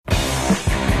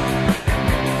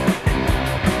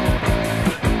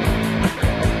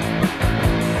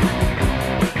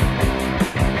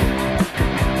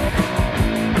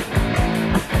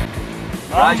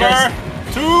Number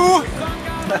 2.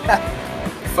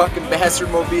 Fucking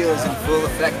bastard mobile is in full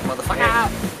effect, motherfucker.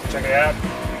 Check it out.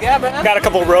 Yeah, man. Got a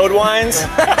couple road wines.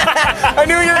 I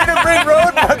knew you were gonna bring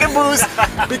road fucking booze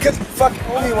because fucking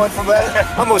only one from that.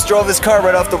 I almost drove this car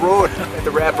right off the road. I have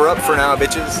to wrap her up for now,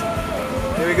 bitches.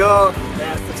 Here we go.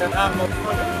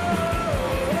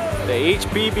 The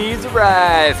HBBs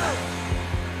arrive.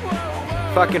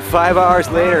 Fucking 5 hours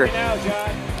later.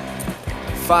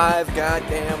 5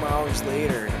 goddamn hours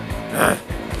later.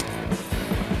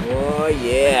 Oh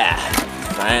yeah.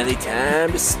 Finally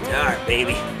time to start,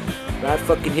 baby. Right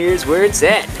fucking here's where it's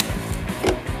at.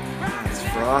 It's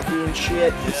frothy and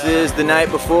shit. This is the night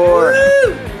before.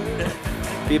 Woo!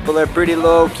 People are pretty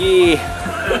low key.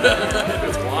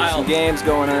 It's wild. Some games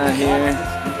going on here.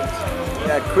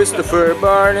 Got Christopher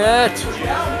Barnett.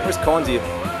 Where's Conesy?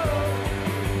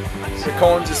 The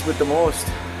Cones is with the most.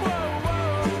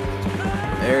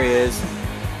 There he is.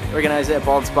 Recognize that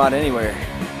bald spot anywhere.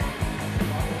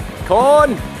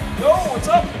 Cone! Yo, what's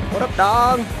up? What up,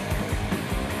 dog?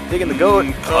 Digging the goat.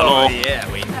 Oh, yeah,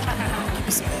 wait. Give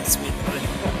me some of that sweet buddy.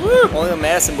 Woo! Only the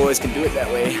Masson boys can do it that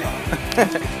way.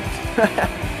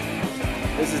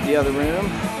 This is the other room.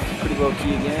 Pretty low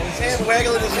key again. Hand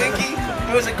waggling his hinky.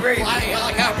 It wasn't great. Like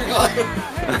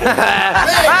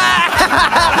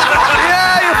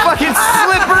Yeah, you fucking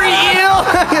slippery eel!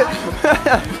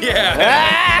 yeah.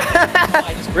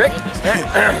 Rick?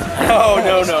 Oh,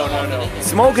 no.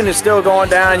 Smoking is still going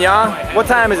down, y'all. What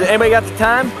time is it? Anybody got the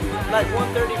time? Like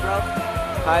 1:30, bro.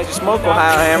 How'd you smoke,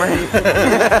 Ohio Hammer?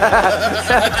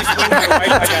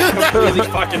 Really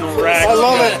fucking wrecked. I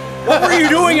love it. What were you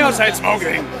doing outside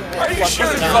smoking? Are you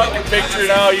shooting fucking picture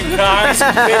now, you cock?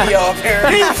 Video up here.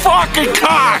 You fucking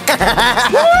cock!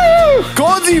 Woo!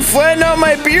 Goldsy flattened out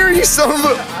my beer, you son of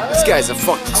a... This guy's a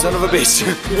fucking son of a bitch.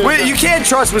 Wait, you can't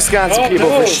trust Wisconsin people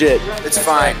for shit. It's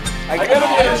fine.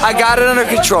 I got it under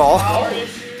control.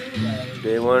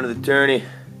 Day 1 of the tourney.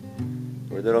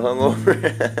 We're a little hungover.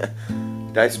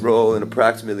 Dice roll in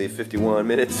approximately 51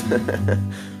 minutes.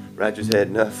 Roger's had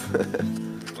enough.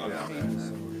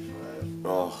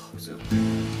 Oh, this is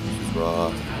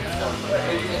raw.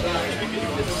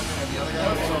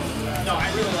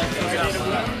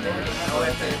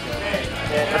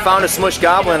 I found a smush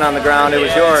goblin on the ground. It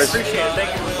was yours. Appreciate it.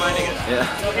 Thank you for finding it.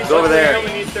 Yeah, it's over there.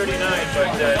 We need 39, but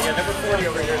yeah, number 40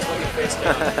 over here is looking face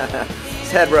down.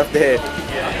 He's had a rough day.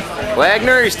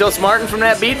 Wagner, you still smarting from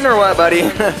that beating or what, buddy?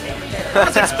 I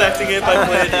was expecting it, but I'm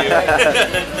glad you.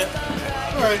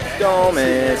 Don't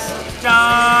miss.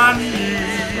 John!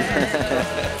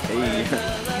 Hey.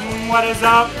 What is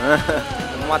up?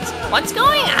 What's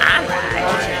going on?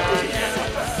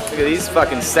 Look at these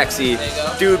fucking sexy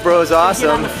dude bros,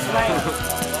 awesome.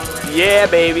 Yeah,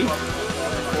 baby.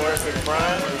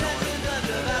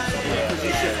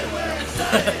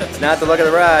 It's not the look of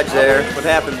the Raj there. What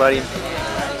happened, buddy?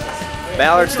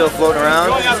 Ballard's still floating around.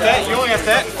 You only have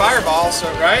that and Fireball, so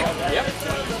right? Yep.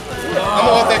 I'm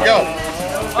gonna let that go.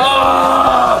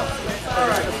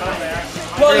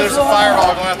 There's a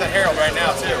Fireball going out the Herald right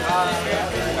now too.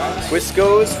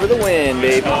 Quisco's for the win,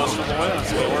 baby.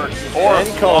 Or And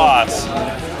Cone. loss.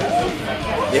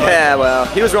 Yeah, well,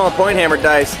 he was rolling point hammer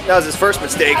dice. That was his first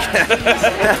mistake.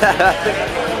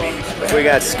 We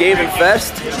got Skaven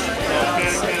Fest.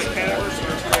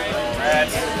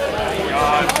 Rats.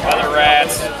 Gone. Other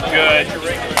rats. Good.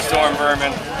 Storm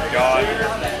vermin. Gone.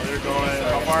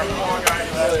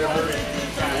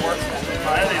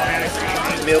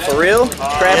 Meal for real?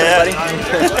 Crapping, buddy.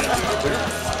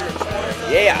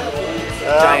 Yeah.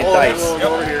 Giant dice.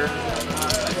 Over here.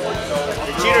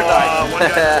 Cheater dice.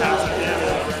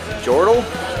 Jordal?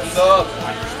 What's up?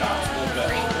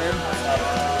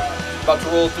 About to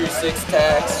roll through 6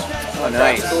 tags. Oh,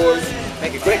 nice. Doors.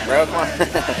 Make it quick, bro. Come on.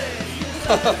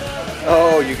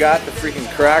 Oh, you got the freaking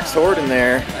Crocs horde in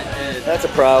there. That's a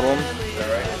problem.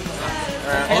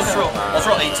 Let's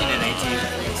roll 18 and 18.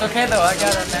 It's okay though, I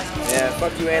got it, man. Yeah,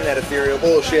 fuck you and that ethereal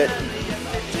bullshit.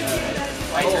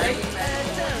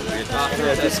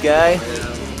 Got this guy.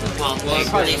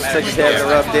 Looks like he's having a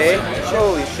rough day.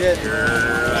 Holy shit.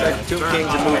 Looks like the Tomb Kings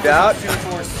have moved out.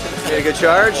 Get a good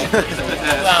charge.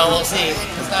 Well, we'll see.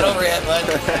 It's not over yet, bud.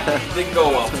 Didn't go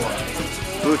well for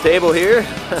him. Blue table here.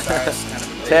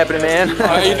 What's happening, man?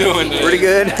 How you doing, dude? Pretty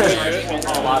good.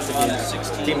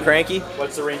 Team Cranky.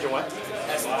 What's the range of what?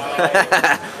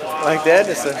 Like that?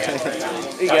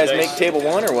 You guys make table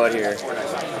 1 or what here?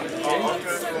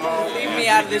 Leave me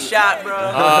out of this shot, bro.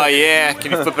 Oh yeah,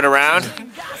 can you flip it around?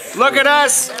 Look at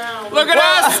us! Look at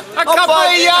us! A couple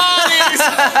of yachties!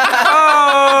 Oh!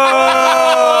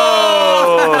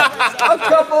 A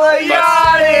couple of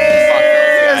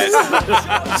yachties!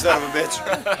 Yes! Son of a bitch.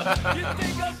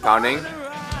 Pounding,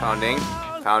 pounding,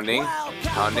 pounding,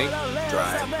 pounding.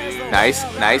 Drive. Nice,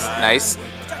 nice, nice.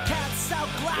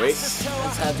 Wait. This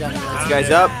guy's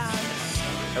up.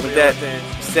 With that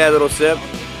sad little sip.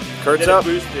 Kurt's up.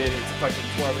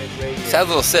 Sad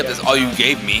little sip is all you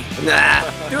gave me. Nah.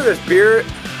 Dude, this beer,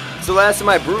 it's the last of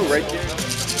my brew right there.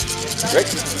 Rick?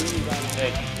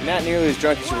 Hey. Not nearly as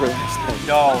drunk as you were last time.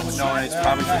 No, it's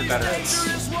probably for the better.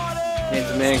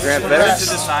 Handsome man, Grant Better. To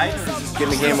the side?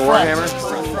 Getting a game of Warhammer.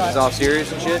 It's all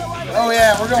serious and shit. Oh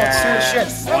yeah, we're going serious shit.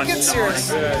 Don't get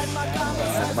serious.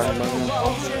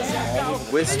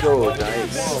 Wisco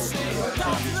dice.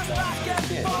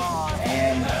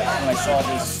 And when I saw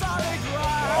this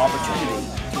opportunity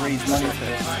to raise money for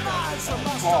this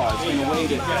cause in a way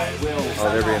that will... Oh,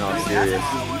 they're being all serious.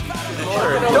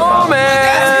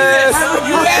 Dumbass!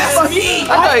 You asked me! I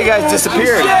thought you guys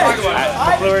disappeared.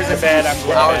 Brewers are bad. I'm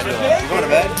going to bed. You going to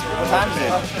bed? What time is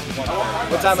it?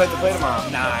 What time do I have to play tomorrow?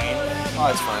 9. Oh,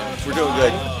 it's fine. We're doing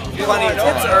good.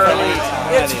 It's early.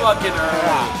 It's fucking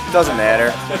early. Doesn't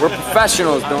matter. We're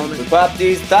professionals, don't we? We pop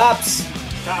these tops.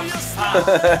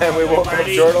 And we woke up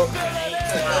Jordan.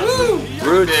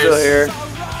 Rude's still here.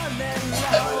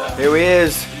 Here he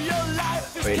is.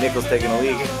 Wait, Nickel's taking a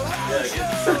leak.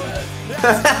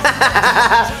 Look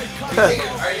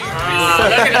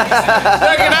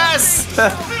at us!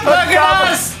 Look at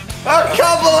us! A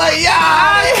couple of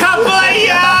yards! A couple of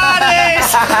yards!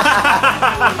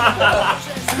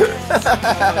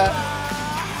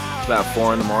 It's about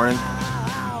 4 in the morning.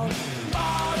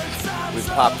 We've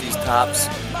popped these tops.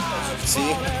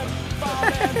 See?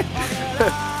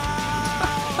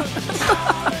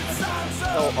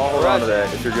 All around to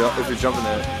that if you're jumping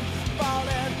that.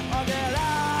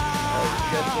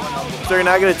 So you're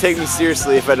not gonna take me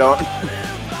seriously if I don't.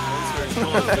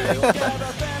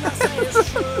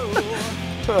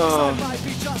 Oh,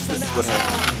 this is what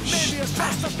happens. Shh.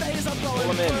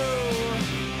 Pull him in.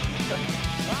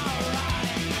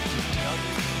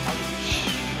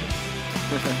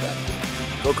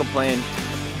 Go complain.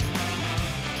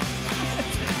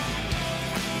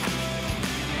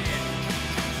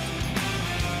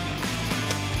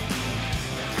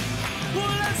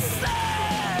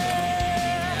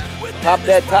 Pop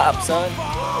that top, son.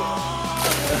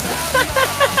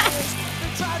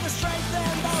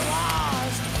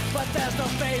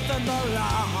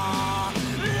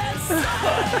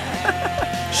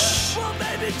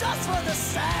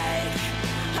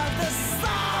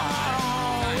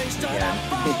 Yeah.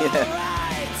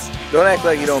 Don't act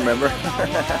like you don't remember.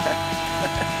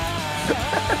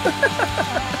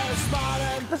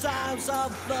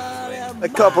 A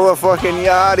couple of fucking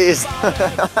yachties.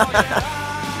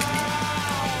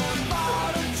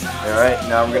 Alright,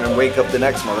 now we're gonna wake up the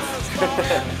next motherfucker.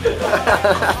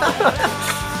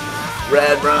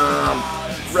 Red rum!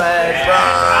 Red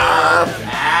rum!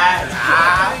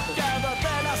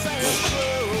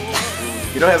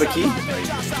 You don't have a key?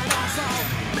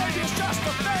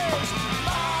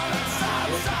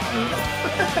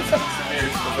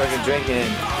 Fucking drinking.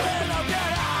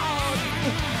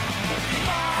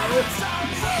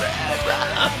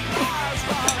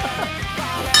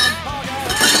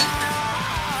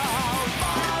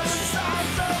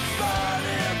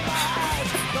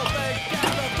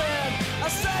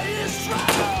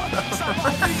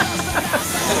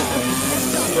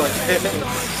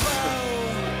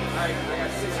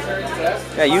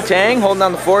 Yeah, you Tang holding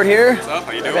down the fort here. What's up?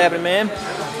 How you doing? What's happening, man?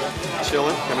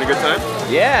 Chilling. Having a good time?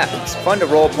 Yeah, it's fun to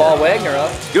roll Paul Wagner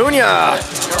up. Gunya!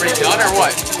 You already done or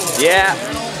what? Yeah.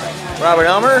 Robert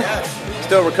Elmer,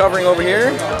 still recovering over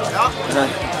here.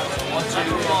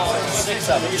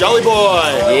 Jolly boy!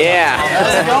 Yeah.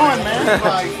 How's it going,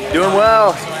 man? Doing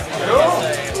well.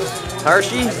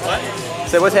 Hershey?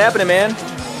 So what's happening, man?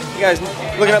 You guys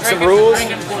looking up some rules?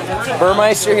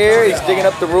 Burmeister here, he's digging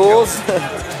up the rules.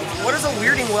 What does a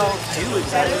weirding well do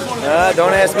exactly?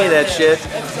 Don't ask me that shit.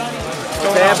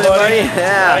 What's happening, buddy?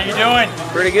 Yeah. How you doing?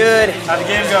 Pretty good. How'd the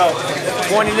game go?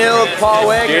 20-0, Paul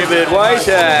Wagner. David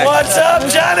Wyshak. What's up,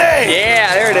 Johnny? Yeah,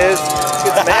 there it is. Let's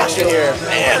get some action here.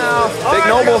 Man. Big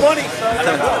Noble. What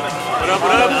up,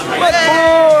 what up?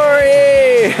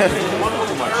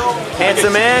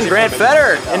 Handsome man, Grant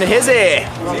Fetter, and hizzy.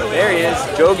 There he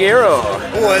is, Joe Guerrero.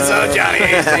 What's up, Johnny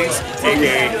Hastings?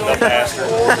 A.K.A. The Pastor.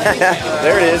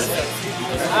 There it is.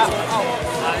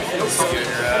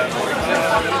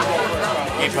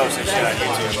 He posted shit on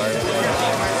YouTube.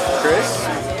 Chris.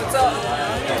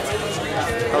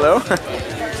 Hello.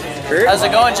 Kurt. How's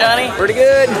it going, Johnny? Pretty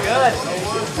good. Good.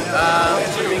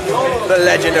 The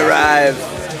legend arrived.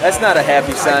 That's not a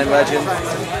happy sign, legend.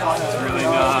 It's really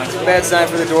not. Bad sign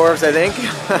for the dwarves, I think.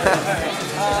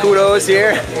 Kudos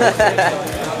here.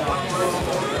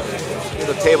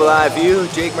 The table eye view,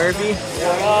 Jake Murphy.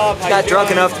 He's not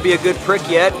drunk enough to be a good prick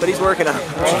yet, but he's working on it.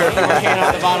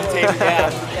 Out the bottom table, yeah.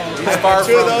 He's far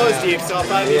two of those deep, so I'll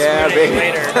probably be baby.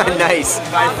 later. Nice.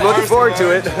 Looking forward to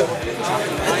it.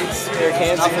 Eric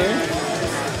Hansen here.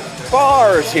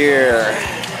 Bars here.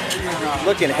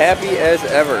 Looking happy as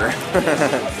ever.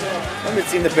 I haven't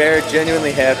seen the bear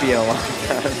genuinely happy in a long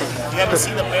time. You haven't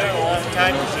seen the bear in a long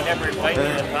time because you never invited me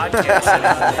to the podcast.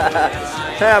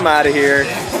 I'm out of here.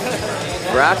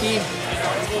 Rocky,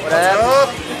 what up?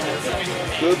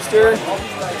 Goobster,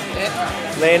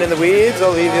 laying in the weeds.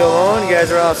 I'll leave you alone. You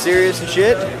guys are all serious and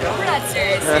shit. We're not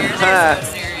serious here. There's no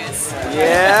serious.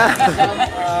 Yeah.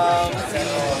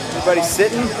 Everybody's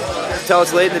sitting. Tell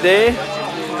it's late in the day.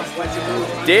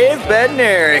 Dave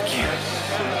Bednarik.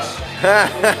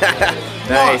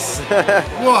 Nice.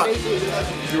 What?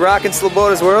 You rocking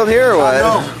Sloboda's World here or what?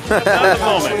 No. Not at the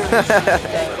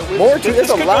moment. More to there's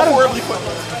a lot of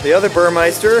the other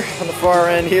Burmeister on the far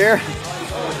end here.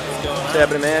 What's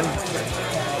happening, man?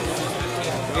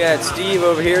 We got Steve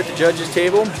over here at the judges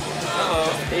table.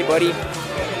 Hello. Hey, buddy.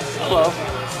 Hello.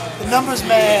 The numbers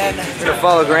man. We're gonna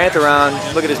follow Grant around.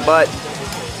 Look at his butt.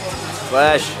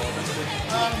 Flash.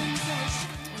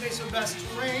 Okay, so best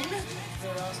terrain for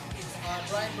us,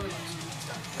 Brian Burgess.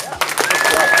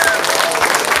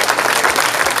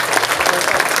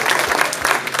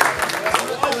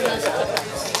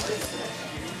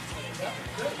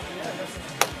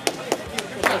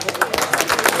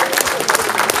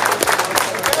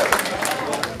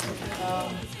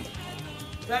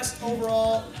 Best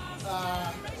overall,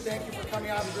 thank you for coming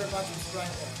out very much, Mr.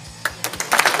 Brian Burgess.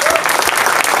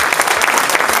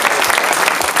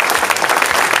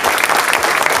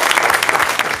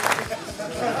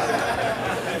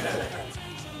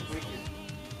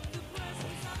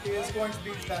 Is going to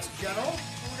be best general. What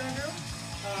we're going to do?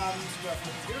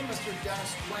 Mr.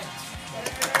 Dennis Wentz.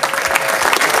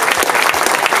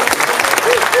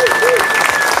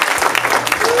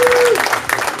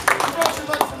 Promotion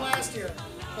vote from last year.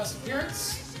 Best appearance.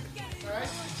 All right.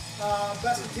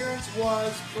 Best appearance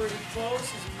was pretty close, as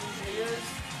it usually is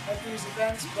at these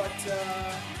events, but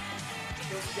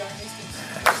goes to Guy Hastings.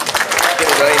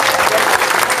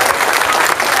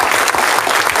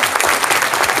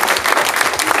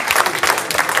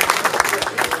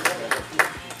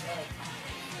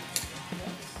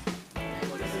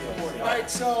 Alright,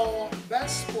 so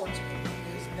best sportsman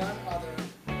is none other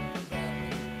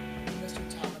than Mr.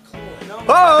 Tom McClure.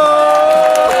 Oh!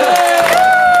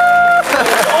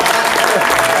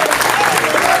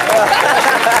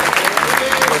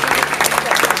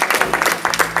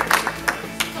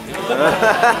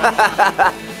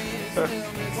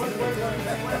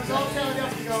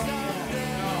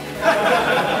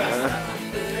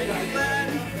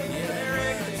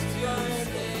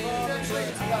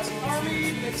 Army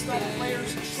mixed up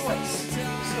player's choice.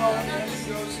 So it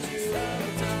goes to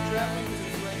Mr. Dratlin,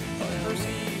 who's ranked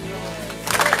person.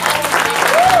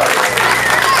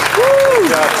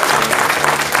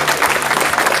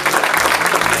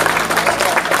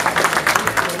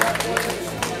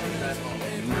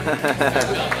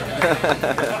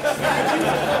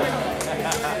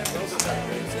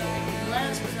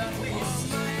 Last but not least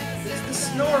is the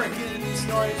snoring.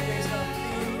 Snoring is based on the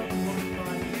theme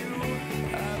by you.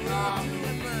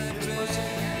 This person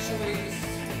actually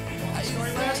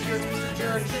snoring last year. It's Mr.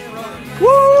 Jared Schroeder.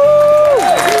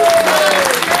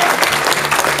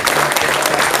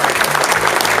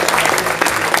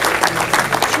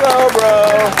 Show, bro.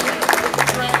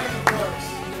 Dragon Brooks.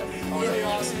 Really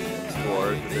awesome.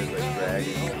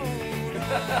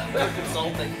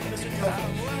 Consulting. Mr. Kofi.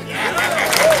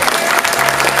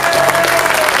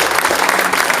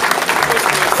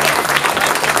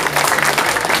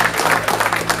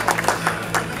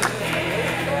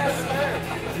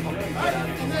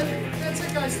 That's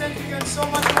it, guys. Thank you guys so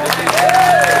much.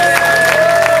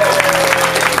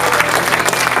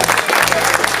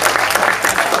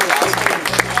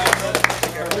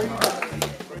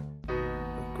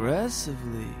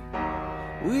 Aggressively,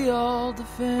 we all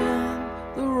defend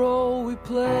the role we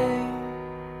play.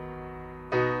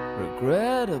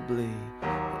 Regrettably,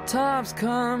 the time's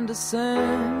come to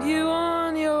send you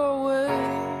on your way.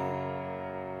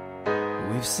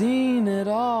 We've seen it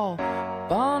all,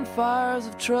 bonfires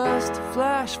of trust,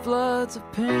 flash floods of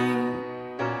pain.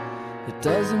 It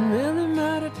doesn't really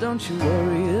matter, don't you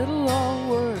worry, it'll all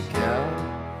work out.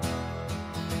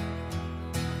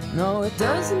 No, it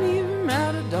doesn't even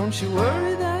matter, don't you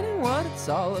worry, that ain't what it's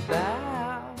all about.